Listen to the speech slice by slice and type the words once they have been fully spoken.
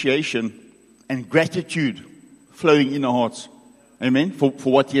appreciation and gratitude flowing in our hearts. Amen? For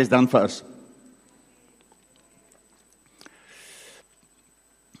what He has done for us.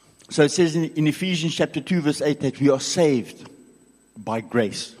 So it says in Ephesians chapter 2 verse 8 that we are saved by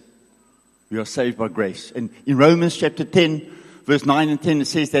grace. We are saved by grace. And in Romans chapter 10 verse 9 and 10 it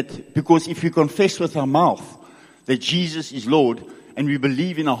says that because if we confess with our mouth that Jesus is Lord and we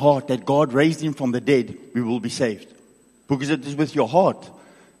believe in our heart that God raised Him from the dead, we will be saved. Because it is with your heart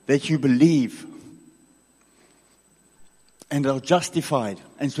that you believe and are justified.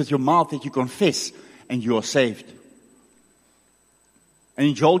 And it's with your mouth that you confess and you are saved. And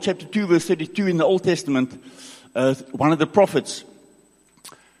in Joel chapter 2 verse 32 in the Old Testament, one of the prophets,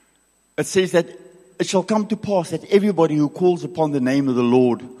 it says that it shall come to pass that everybody who calls upon the name of the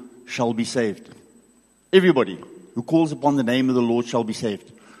Lord shall be saved. Everybody who calls upon the name of the Lord shall be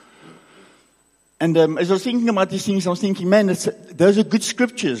saved. And as I was thinking about these things, I was thinking, man, those are good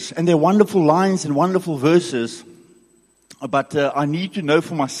scriptures and they're wonderful lines and wonderful verses. But I need to know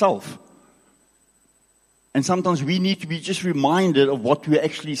for myself. And sometimes we need to be just reminded of what we're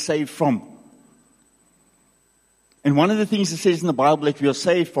actually saved from. And one of the things it says in the Bible that we are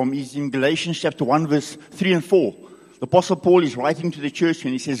saved from is in Galatians chapter 1 verse 3 and 4. The Apostle Paul is writing to the church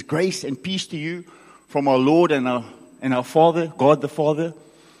and he says, grace and peace to you from our Lord and our Father, God the Father,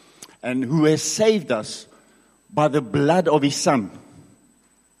 and who has saved us by the blood of His Son.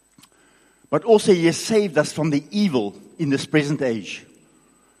 But also He has saved us from the evil in this present age.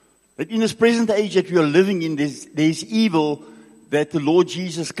 That in this present age that we are living in, there's evil that the Lord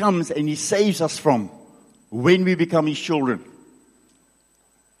Jesus comes and He saves us from when we become His children.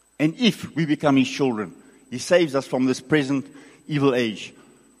 And if we become His children, He saves us from this present evil age,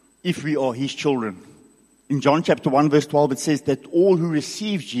 if we are His children. In John chapter 1 verse 12 it says that all who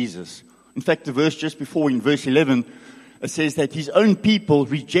receive Jesus, in fact the verse just before in verse 11, it says that His own people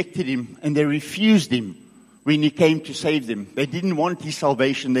rejected Him and they refused Him when He came to save them. They didn't want His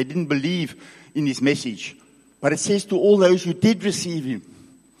salvation. They didn't believe in His message. But it says to all those who did receive Him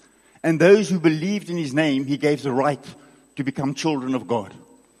and those who believed in His name, He gave the right to become children of God.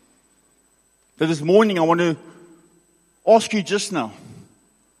 So this morning I want to ask you just now,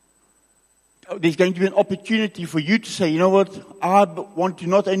 there's going to be an opportunity for you to say, you know what, I want to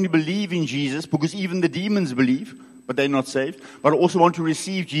not only believe in Jesus, because even the demons believe, but they're not saved, but I also want to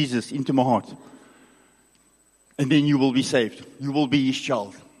receive Jesus into my heart. And then you will be saved. You will be His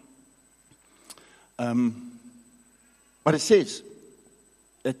child. But it says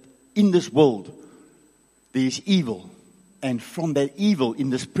that in this world, there is evil. And from that evil in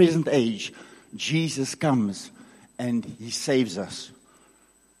this present age, Jesus comes and He saves us.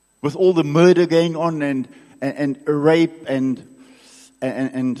 With all the murder going on and rape and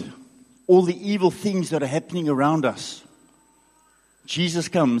all the evil things that are happening around us, Jesus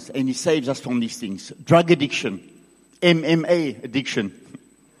comes and He saves us from these things. Drug addiction, MMA addiction,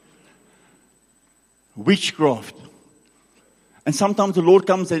 witchcraft. And sometimes the Lord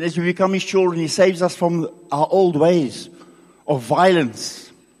comes and as we become His children, He saves us from our old ways of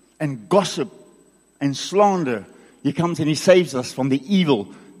violence and gossip and slander. He comes and He saves us from the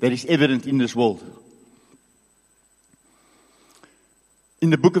evil that is evident in this world.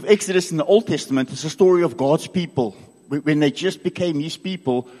 In the book of Exodus in the Old Testament, it's a story of God's people when they just became His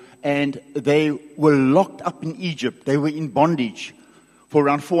people and they were locked up in Egypt. They were in bondage for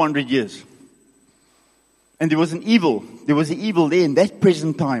around 400 years. And there was an evil there in that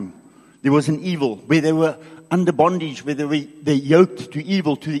present time. There was an evil where they were under bondage, where they yoked to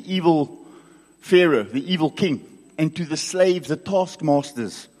evil, to the evil Pharaoh, the evil king, and to the slaves, the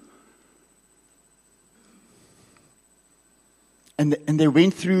taskmasters. And they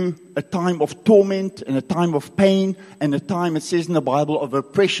went through a time of torment and a time of pain and a time, it says in the Bible, of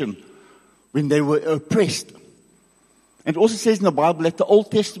oppression, when they were oppressed. And it also says in the Bible that the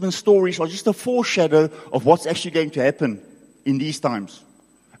Old Testament stories are just a foreshadow of what's actually going to happen in these times.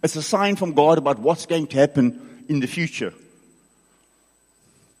 It's a sign from God about what's going to happen in the future.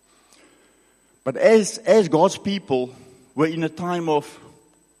 But as God's people were in a time of,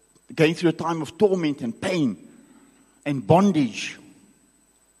 going through a time of torment and pain and bondage,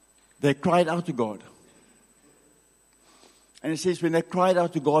 they cried out to God. And it says when they cried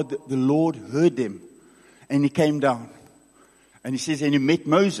out to God, the Lord heard them and He came down. And He says, and He met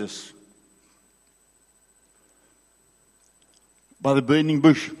Moses by the burning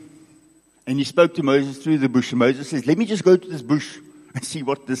bush. And He spoke to Moses through the bush. And Moses says, let me just go to this bush and see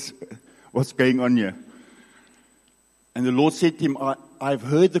what's going on here. And the Lord said to him, I've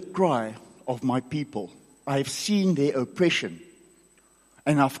heard the cry of my people. I've seen their oppression.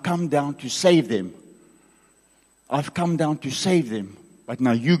 And I've come down to save them. I've come down to save them. But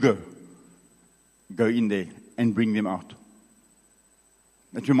now you go in there and bring them out.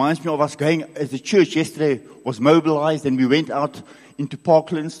 It reminds me of us going, as the church yesterday was mobilized and we went out into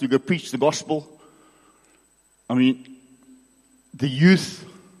Parklands to go preach the gospel. I mean, the youth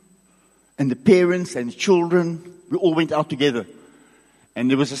and the parents and the children, we all went out together. And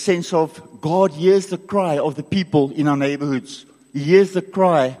there was a sense of God hears the cry of the people in our neighborhoods. He hears the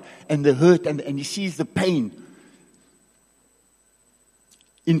cry and the hurt and He sees the pain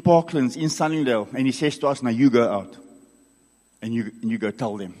in Parklands, in Sunningdale. And He says to us, now you go out. And you go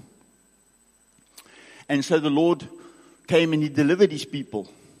tell them. And so the Lord came and He delivered His people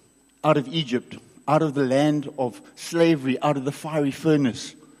out of Egypt, out of the land of slavery, out of the fiery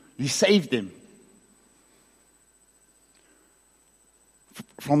furnace. He saved them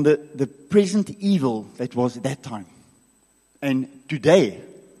from the present evil that was at that time. And today,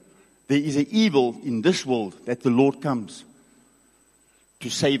 there is an evil in this world that the Lord comes to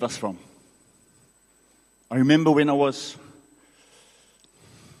save us from. I remember when I was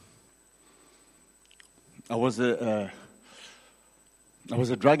a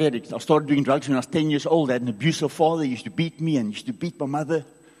drug addict. I started doing drugs when I was 10 years old. I had an abusive father. He used to beat me and used to beat my mother.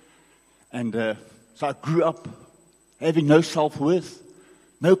 And so I grew up having no self-worth,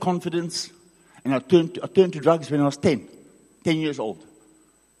 no confidence. And I turned to drugs when I was 10 years old,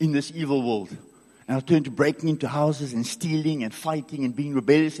 in this evil world. And I turned to breaking into houses and stealing and fighting and being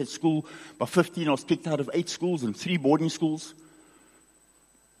rebellious at school. By 15, I was kicked out of 8 schools and 3 boarding schools.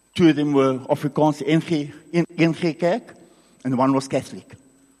 2 of them were Afrikaans NG Kerk, and one was Catholic.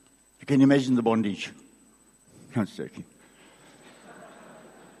 You can imagine the bondage. I'm just joking.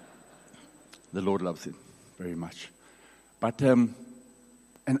 The Lord loves it very much. But, and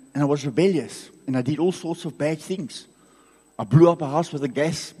I was rebellious, and I did all sorts of bad things. I blew up a house with a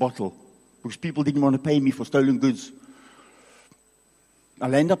gas bottle, because people didn't want to pay me for stolen goods. I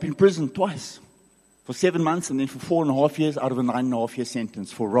landed up in prison twice. For 7 months and then for 4.5 years out of a 9.5-year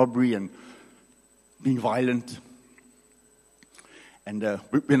sentence for robbery and being violent. And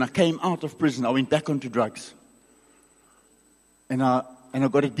when I came out of prison, I went back onto drugs. And I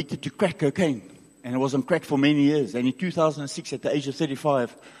got addicted to crack cocaine. And I was on crack for many years. And in 2006, at the age of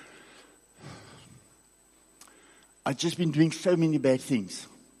 35, I'd just been doing so many bad things.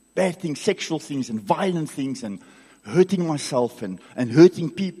 Bad things, sexual things and violent things and hurting myself and hurting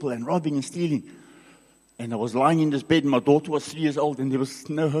people and robbing and stealing. And I was lying in this bed, and my daughter was 3 years old, and there was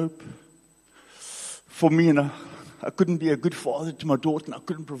no hope for me. And I couldn't be a good father to my daughter, and I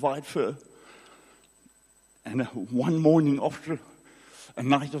couldn't provide for her. And one morning, after a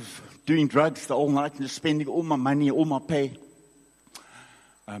night of doing drugs the whole night and just spending all my money, all my pay,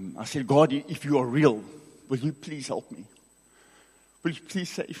 I said, God, if you are real, will you please help me? Will you please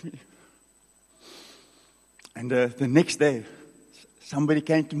save me? And the next day, somebody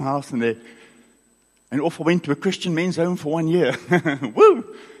came to my house, and off I went to a Christian men's home for 1 year.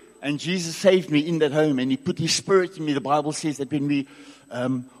 Woo! And Jesus saved me in that home, and He put His Spirit in me. The Bible says that when we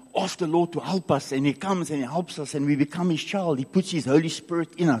ask the Lord to help us, and He comes and He helps us, and we become His child, He puts His Holy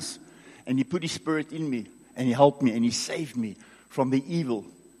Spirit in us. And He put His Spirit in me, and He helped me, and He saved me from the evil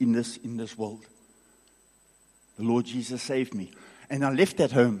in this world. The Lord Jesus saved me. And I left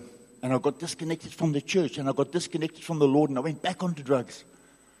that home, and I got disconnected from the church, and I got disconnected from the Lord, and I went back onto drugs.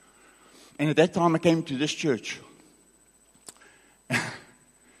 And at that time, I came to this church.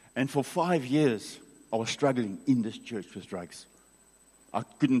 And for 5 years, I was struggling in this church with drugs.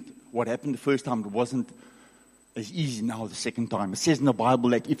 What happened the first time, it wasn't as easy now the second time. It says in the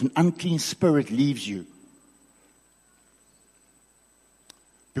Bible that if an unclean spirit leaves you,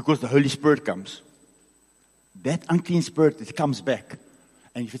 because the Holy Spirit comes, that unclean spirit, it comes back.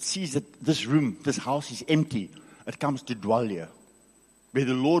 And if it sees that this room, this house is empty, it comes to dwell here. Where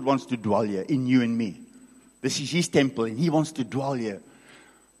the Lord wants to dwell here, in you and me. This is His temple, and He wants to dwell here.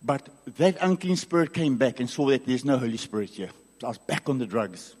 But that unclean spirit came back and saw that there's no Holy Spirit here. So I was back on the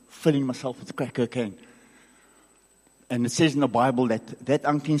drugs, filling myself with crack cocaine. And it says in the Bible that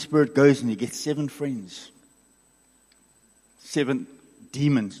unclean spirit goes and he gets 7 friends. 7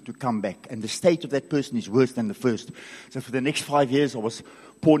 demons to come back. And the state of that person is worse than the first. So for the next 5 years, I was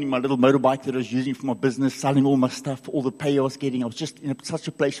pawning my little motorbike that I was using for my business, selling all my stuff, all the pay I was getting. I was just in such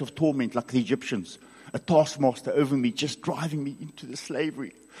a place of torment like the Egyptians. A taskmaster over me, just driving me into the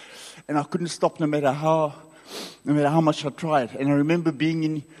slavery. And I couldn't stop no matter how much I tried. And I remember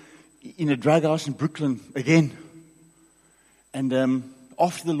being in a drug house in Brooklyn again. And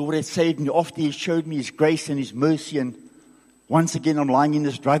after the Lord had saved me, after He showed me His grace and His mercy, and once again I'm lying in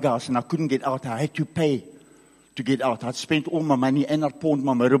this drug house and I couldn't get out. I had to pay to get out. I'd spent all my money and I'd pawned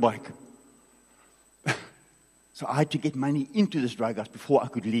my motorbike. So I had to get money into this drug house before I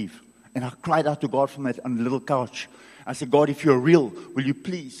could leave. And I cried out to God from that on the little couch. I said, God, if you're real, will you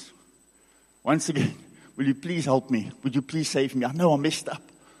please, once again, will you please help me? Would you please save me? I know I messed up.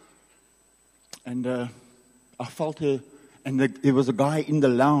 And I felt her, and there was a guy in the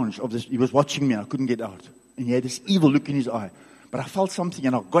lounge of this. He was watching me. I couldn't get out. And he had this evil look in his eye. But I felt something,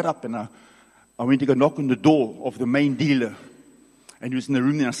 and I got up, and I went to go knock on the door of the main dealer. And he was in the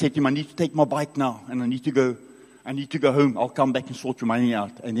room, and I said to him, I need to take my bike now, and I need to go home. I'll come back and sort your money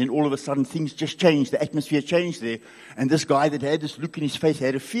out. And then all of a sudden, things just changed. The atmosphere changed there. And this guy that had this look in his face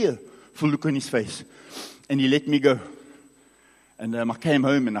had a fearful look on his face. And he let me go. And I came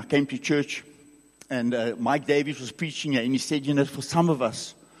home, and I came to church. And Mike Davies was preaching here, and he said, for some of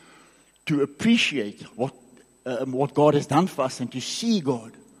us, to appreciate what God has done for us, and to see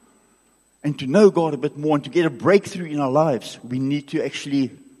God, and to know God a bit more, and to get a breakthrough in our lives, we need to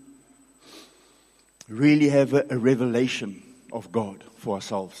actually really have a revelation of God for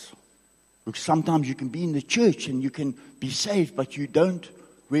ourselves. Because sometimes you can be in the church and you can be saved, but you don't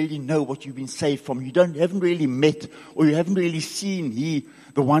really know what you've been saved from. You haven't really met, or you haven't really seen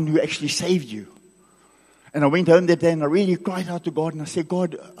the one who actually saved you. And I went home that day and I really cried out to God and I said,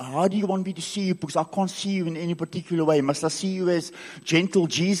 God, how do you want me to see you? Because I can't see you in any particular way. Must I see you as gentle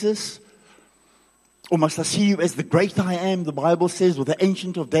Jesus? Or must I see you as the great I am, the Bible says, or the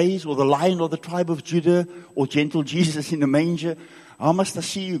Ancient of Days, or the Lion of the tribe of Judah, or gentle Jesus in the manger? How must I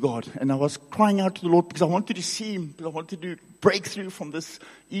see you, God? And I was crying out to the Lord because I wanted to see Him, because I wanted to break through from this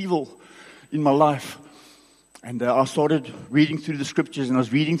evil in my life. And I started reading through the scriptures, and I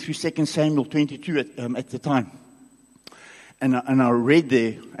was reading through 2 Samuel 22 at the time. And I read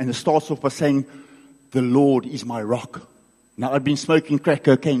there, and it starts off by saying, the Lord is my rock. Now, I've been smoking crack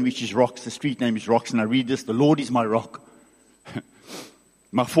cocaine, which is rocks. The street name is rocks. And I read this, the Lord is my rock,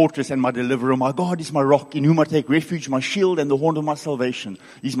 my fortress and my deliverer. My God is my rock, in whom I take refuge, my shield and the horn of my salvation.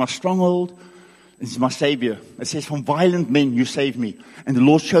 He's my stronghold. He's my savior. It says, from violent men you save me. And the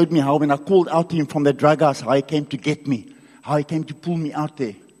Lord showed me how when I called out to Him from that drug house, how He came to get me, how He came to pull me out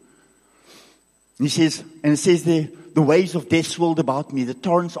there. And it says there, the waves of death swirled about me. The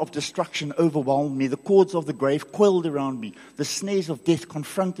torrents of destruction overwhelmed me. The cords of the grave coiled around me. The snares of death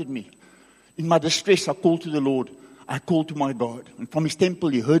confronted me. In my distress, I called to the Lord. I called to my God. And from His temple,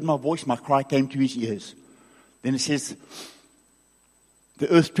 He heard my voice. My cry came to His ears. Then it says,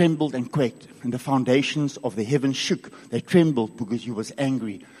 the earth trembled and quaked, and the foundations of the heavens shook. They trembled because He was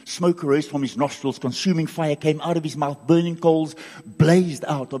angry. Smoke arose from His nostrils. Consuming fire came out of His mouth. Burning coals blazed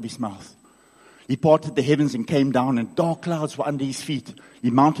out of His mouth. He parted the heavens and came down, and dark clouds were under His feet.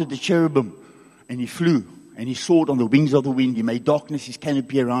 He mounted the cherubim, and He flew, and He soared on the wings of the wind. He made darkness His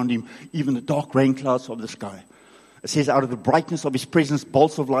canopy around Him, even the dark rain clouds of the sky. It says, out of the brightness of His presence,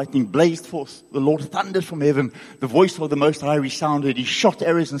 bolts of lightning blazed forth. The Lord thundered from heaven. The voice of the Most High resounded. He shot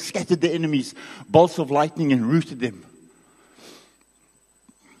arrows and scattered the enemies. Bolts of lightning and rooted them.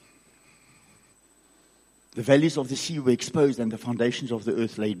 The valleys of the sea were exposed, and the foundations of the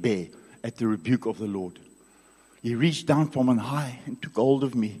earth laid bare at the rebuke of the Lord. He reached down from on high and took hold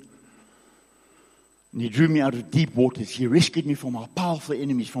of me. And He drew me out of deep waters. He rescued me from our powerful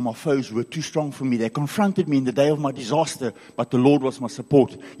enemies, from our foes who were too strong for me. They confronted me in the day of my disaster, but the Lord was my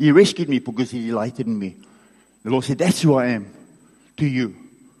support. He rescued me because He delighted in me. The Lord said, that's who I am to you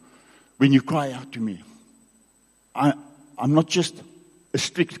when you cry out to me. I'm not just a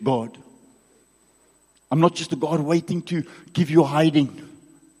strict God. I'm not just a God waiting to give you a hiding.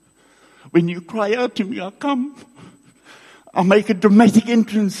 When you cry out to me, I come. I make a dramatic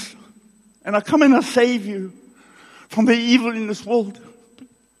entrance. And I come and I save you from the evil in this world.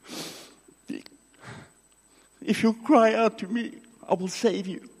 If you cry out to me, I will save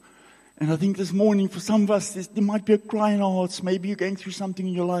you. And I think this morning, for some of us, there might be a cry in our hearts. Maybe you're going through something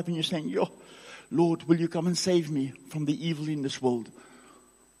in your life and you're saying, Yo, Lord, will you come and save me from the evil in this world?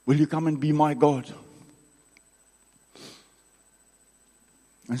 Will you come and be my God?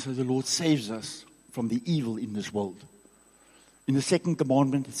 And so the Lord saves us from the evil in this world. In the second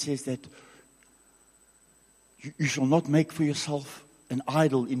commandment, it says that you shall not make for yourself an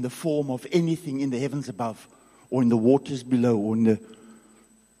idol in the form of anything in the heavens above, or in the waters below, or in the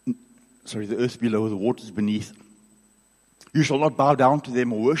earth below, or the waters beneath. You shall not bow down to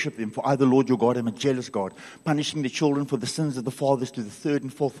them or worship them, for I, the Lord your God, am a jealous God, punishing the children for the sins of the fathers to the third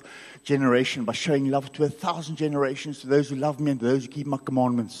and fourth generation, by showing love to 1,000 generations to those who love me and to those who keep my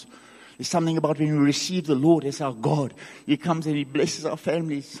commandments. There's something about when we receive the Lord as our God. He comes and He blesses our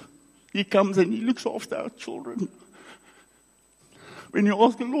families. He comes and He looks after our children. When you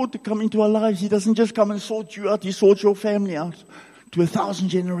ask the Lord to come into our lives, He doesn't just come and sort you out. He sorts your family out to 1,000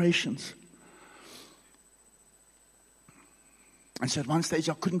 generations. And so at one stage,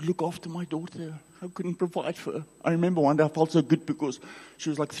 I couldn't look after my daughter. I couldn't provide for her. I remember one day I felt so good because she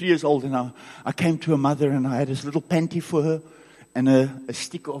was like 3 years old, and I came to her mother, and I had this little panty for her and a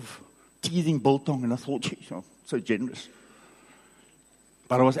stick of teething biltong, and I thought, geez, I'm so generous.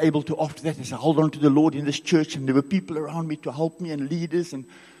 But I was able to, after that, I said, hold on to the Lord in this church, and there were people around me to help me, and leaders and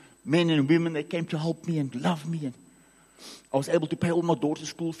men and women that came to help me and love me. And I was able to pay all my daughter's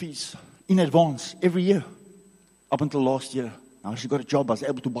school fees in advance every year up until last year. Now she got a job. I was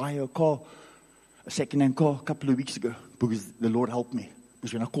able to buy her a car, a second-hand car, a couple of weeks ago because the Lord helped me.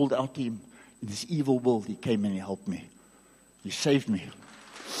 Because when I called out to Him in this evil world, He came and He helped me. He saved me.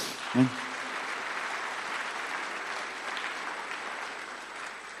 And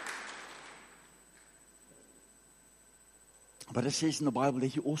but it says in the Bible that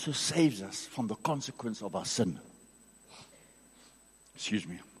He also saves us from the consequence of our sin. Excuse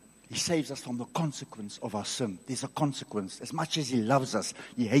me. He saves us from the consequence of our sin. There's a consequence. As much as He loves us,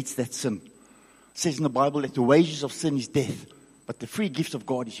 He hates that sin. It says in the Bible that the wages of sin is death, but the free gift of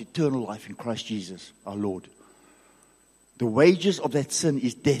God is eternal life in Christ Jesus, our Lord. The wages of that sin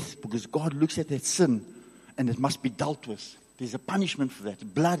is death, because God looks at that sin and it must be dealt with. There's a punishment for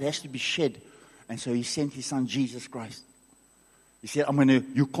that. Blood has to be shed. And so He sent His Son, Jesus Christ. He said,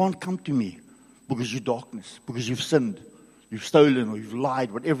 you can't come to me because you're darkness, because you've sinned. You've stolen or you've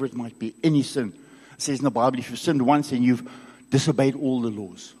lied, whatever it might be, any sin. It says in the Bible, if you've sinned once and you've disobeyed all the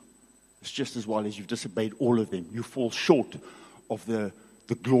laws, it's just as well as you've disobeyed all of them. You fall short of the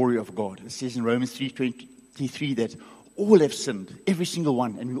glory of God. It says in Romans 3:23 that all have sinned, every single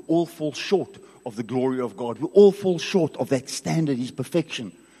one, and we all fall short of the glory of God. We all fall short of that standard, His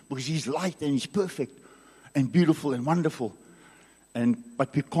perfection, because He's light and He's perfect and beautiful and wonderful.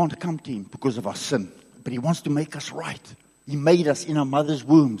 But we can't come to Him because of our sin. But He wants to make us right. He made us in our mother's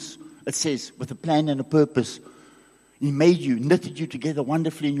wombs, it says, with a plan and a purpose. He made you, knitted you together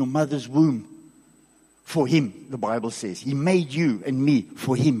wonderfully in your mother's womb for Him, the Bible says. He made you and me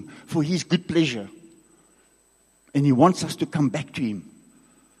for Him, for His good pleasure. And He wants us to come back to Him.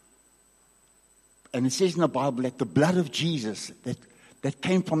 And it says in the Bible that the blood of Jesus that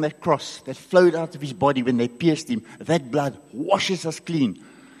came from that cross, that flowed out of His body when they pierced Him, that blood washes us clean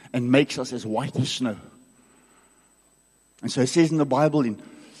and makes us as white as snow. And so it says in the Bible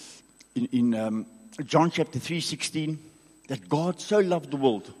in John chapter 3:16 that God so loved the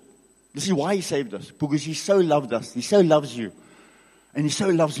world. This is why He saved us, because He so loved us. He so loves you, and He so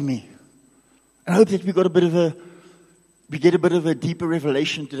loves me. And I hope that we get a bit of a deeper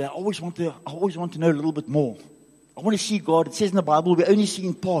revelation today. I always want to know a little bit more. I want to see God. It says in the Bible, we only see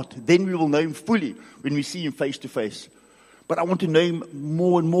in part. Then we will know Him fully when we see Him face to face. But I want to know Him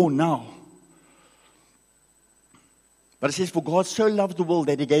more and more now. But it says, for God so loved the world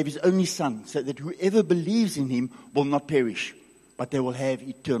that He gave His only Son, so that whoever believes in Him will not perish, but they will have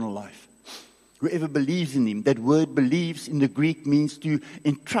eternal life. Whoever believes in Him, that word believes in the Greek means to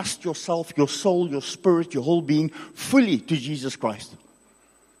entrust yourself, your soul, your spirit, your whole being fully to Jesus Christ.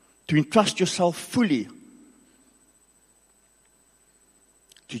 To entrust yourself fully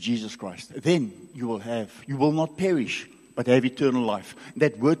to Jesus Christ. Then you will not perish, but have eternal life.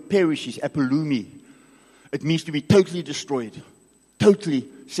 That word perish is apolumi. It means to be totally destroyed, totally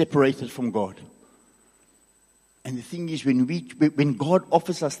separated from God. And the thing is, when God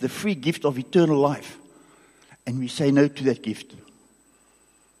offers us the free gift of eternal life, and we say no to that gift,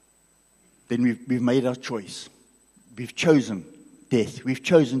 then we've made our choice. We've chosen death. We've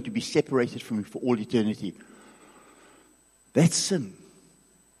chosen to be separated from Him for all eternity. That sin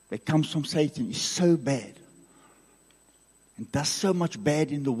that comes from Satan is so bad and does so much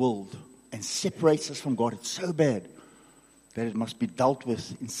bad in the world and separates us from God. It's so bad that it must be dealt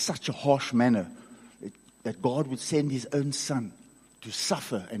with in such a harsh manner that God would send His own Son to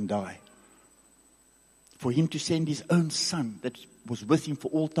suffer and die. For Him to send His own Son that was with Him for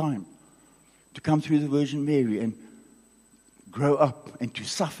all time to come through the Virgin Mary and grow up and to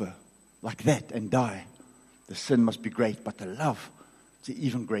suffer like that and die. The sin must be great, but the love is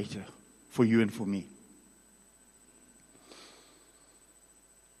even greater for you and for me.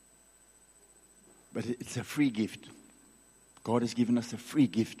 But it's a free gift. God has given us a free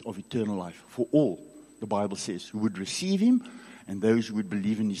gift of eternal life for all, the Bible says, who would receive Him and those who would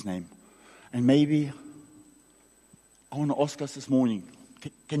believe in His name. And maybe I want to ask us this morning,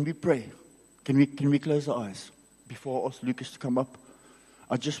 can we pray? Can we close our eyes before I ask Lucas to come up?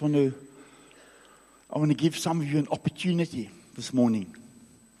 I want to give some of you an opportunity this morning.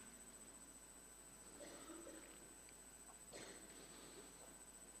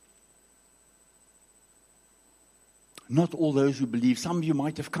 Not all those who believe. Some of you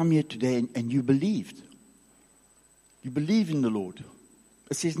might have come here today and you believed. You believe in the Lord.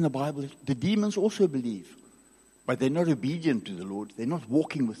 It says in the Bible, the demons also believe. But they're not obedient to the Lord. They're not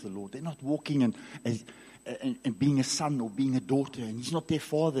walking with the Lord. They're not walking and being a son or being a daughter. And He's not their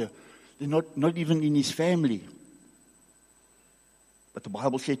father. They're not even in His family. But the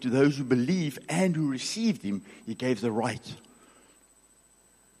Bible said to those who believe and who received Him, He gave the right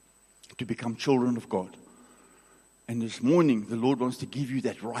to become children of God. And this morning, the Lord wants to give you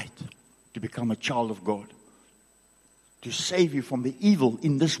that right to become a child of God. To save you from the evil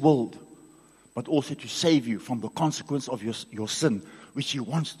in this world, but also to save you from the consequence of your sin, which He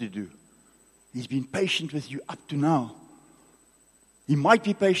wants to do. He's been patient with you up to now. He might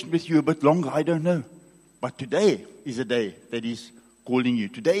be patient with you a bit longer, I don't know. But today is a day that He's calling you.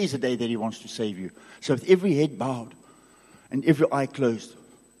 Today is a day that He wants to save you. So with every head bowed and every eye closed,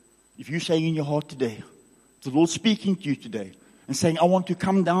 if you're saying in your heart today, the Lord's speaking to you today and saying, I want to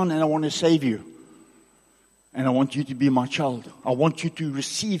come down and I want to save you. And I want you to be my child. I want you to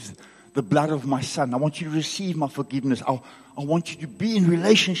receive the blood of my Son. I want you to receive my forgiveness. I want you to be in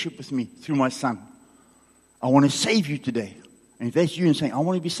relationship with me through my Son. I want to save you today. And if that's you and saying, I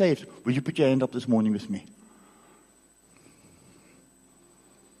want to be saved, will you put your hand up this morning with me?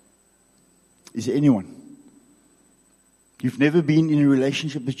 Is there anyone? You've never been in a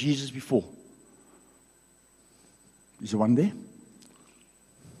relationship with Jesus before. Is there one there?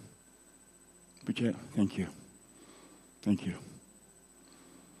 Put your hand. Thank you. Thank you.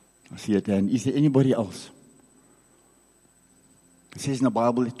 I see it. And is there anybody else? It says in the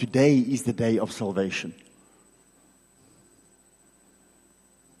Bible that today is the day of salvation.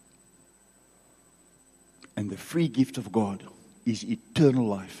 And the free gift of God is eternal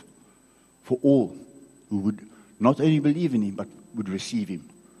life for all who would not only believe in Him, but would receive Him.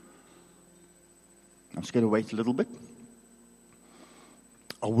 I'm just going to wait a little bit.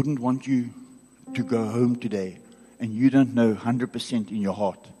 I wouldn't want you to go home today and you don't know 100% in your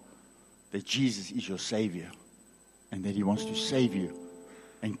heart that Jesus is your Savior and that He wants to save you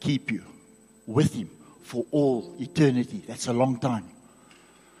and keep you with Him for all eternity. That's a long time.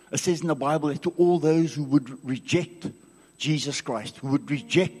 It says in the Bible that to all those who would reject Jesus Christ, who would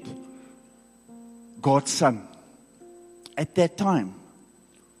reject God's Son, at that time,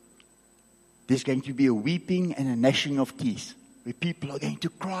 there's going to be a weeping and a gnashing of teeth, where people are going to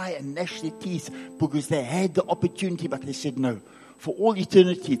cry and gnash their teeth because they had the opportunity, but they said no. For all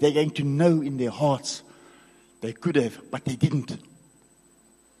eternity, they're going to know in their hearts they could have, but they didn't.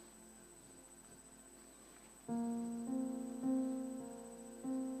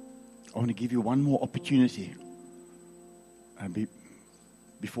 I want to give you one more opportunity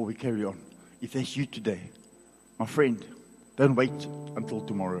before we carry on. If that's you today, my friend, don't wait until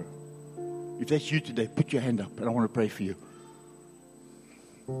tomorrow. If that's you today, put your hand up and I want to pray for you.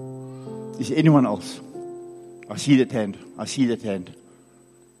 Is there anyone else? I see that hand. I see that hand.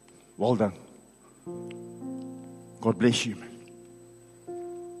 Well done. God bless you, man.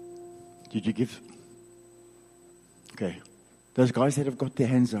 Did you give? Okay. Those guys that have got their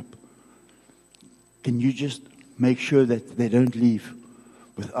hands up, can you just make sure that they don't leave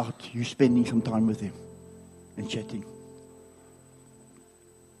without you spending some time with them and chatting?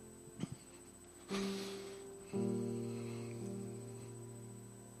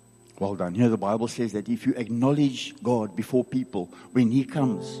 Well done. You know, the Bible says that if you acknowledge God before people, when He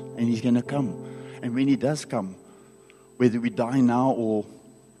comes, and He's going to come, and when He does come, whether we die now or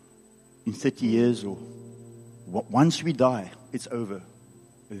in 30 years, or once we die, it's over.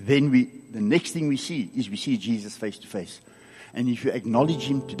 Then the next thing we see is we see Jesus face to face. And if you acknowledge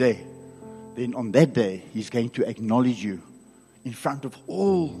Him today, then on that day, He's going to acknowledge you in front of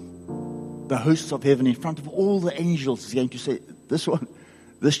all the hosts of heaven, in front of all the angels. He's going to say,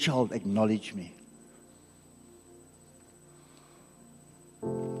 this child acknowledged me.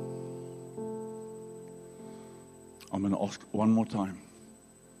 I'm going to ask one more time.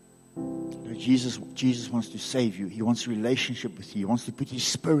 Jesus wants to save you. He wants a relationship with you. He wants to put His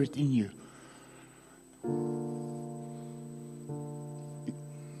Spirit in you.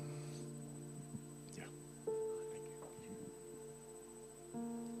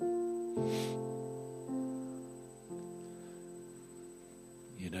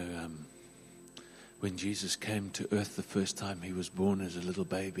 When Jesus came to earth the first time, He was born as a little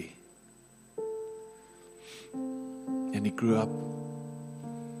baby. And He grew up.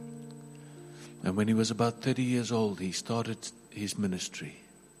 And when He was about 30 years old, He started His ministry.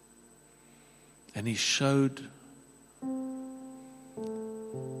 And He showed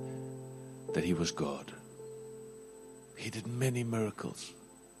that He was God. He did many miracles.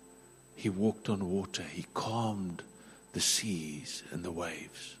 He walked on water. He calmed the seas and the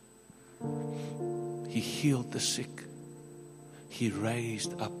waves. He healed the sick. He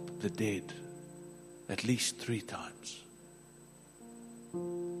raised up the dead at least 3 times.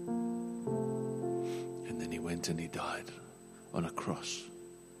 And then he went and he died on a cross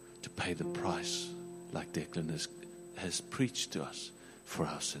to pay the price, like Declan has preached to us, for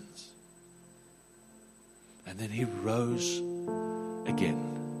our sins. And then he rose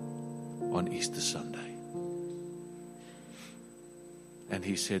again on Easter Sunday. And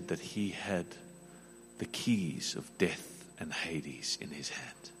he said that he had the keys of death and Hades in his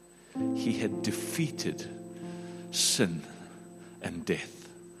hand. He had defeated sin and death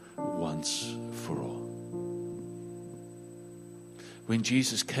once for all. When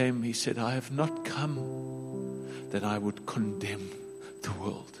Jesus came, he said, I have not come that I would condemn the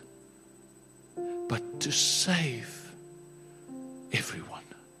world, but to save everyone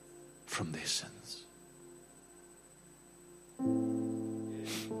from their sins.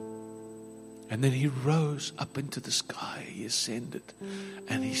 And then he rose up into the sky, he ascended,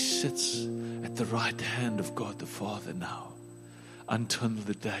 and he sits at the right hand of God the Father now, until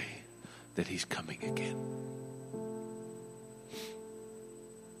the day that he's coming again.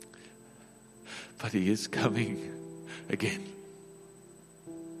 But he is coming again.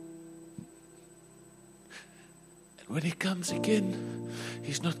 And when he comes again,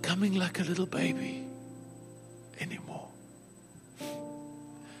 he's not coming like a little baby anymore.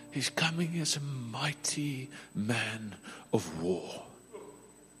 He's coming as a mighty man of war.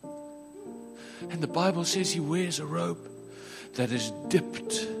 And the Bible says he wears a robe that is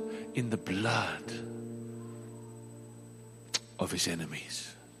dipped in the blood of his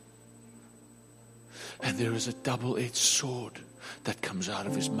enemies. And there is a double-edged sword that comes out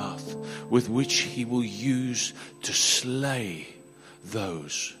of his mouth, with which he will use to slay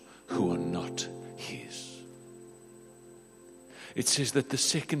those who are not his. It says that the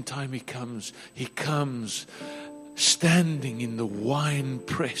second time he comes standing in the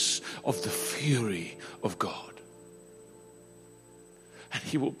winepress of the fury of God. And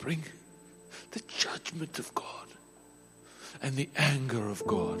he will bring the judgment of God and the anger of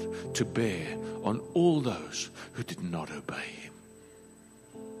God to bear on all those who did not obey him.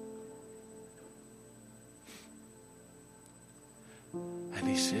 And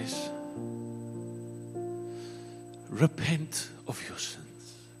he says, repent of your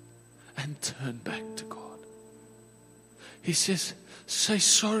sins and turn back to God. He says, say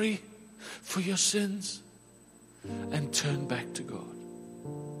sorry for your sins and turn back to God.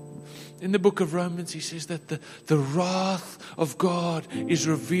 In the book of Romans, he says that the wrath of God is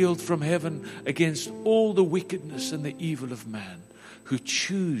revealed from heaven against all the wickedness and the evil of man who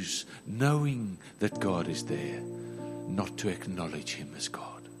choose, knowing that God is there, not to acknowledge him as God.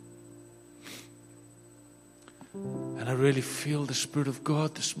 And I really feel the Spirit of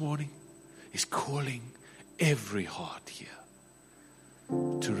God this morning is calling every heart here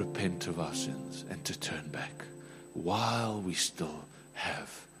to repent of our sins and to turn back while we still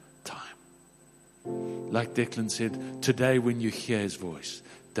have time. Like Declan said, today when you hear his voice,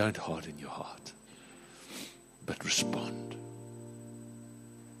 don't harden your heart, but respond.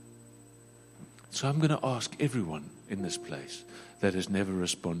 So I'm going to ask everyone in this place that has never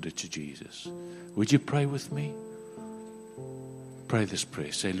responded to Jesus, would you pray with me? Pray this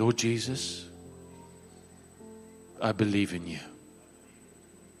prayer. Say, Lord Jesus, I believe in you.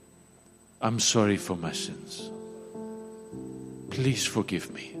 I'm sorry for my sins. Please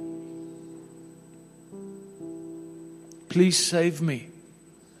forgive me. Please save me.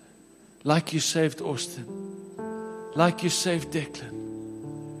 Like you saved Austin. Like you saved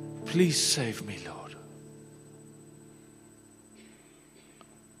Declan. Please save me, Lord.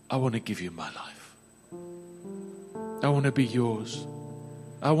 I want to give you my life. I want to be yours.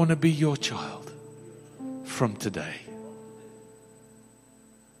 I want to be your child from today.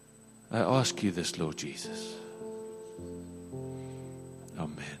 I ask you this, Lord Jesus.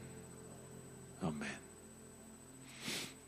 Amen.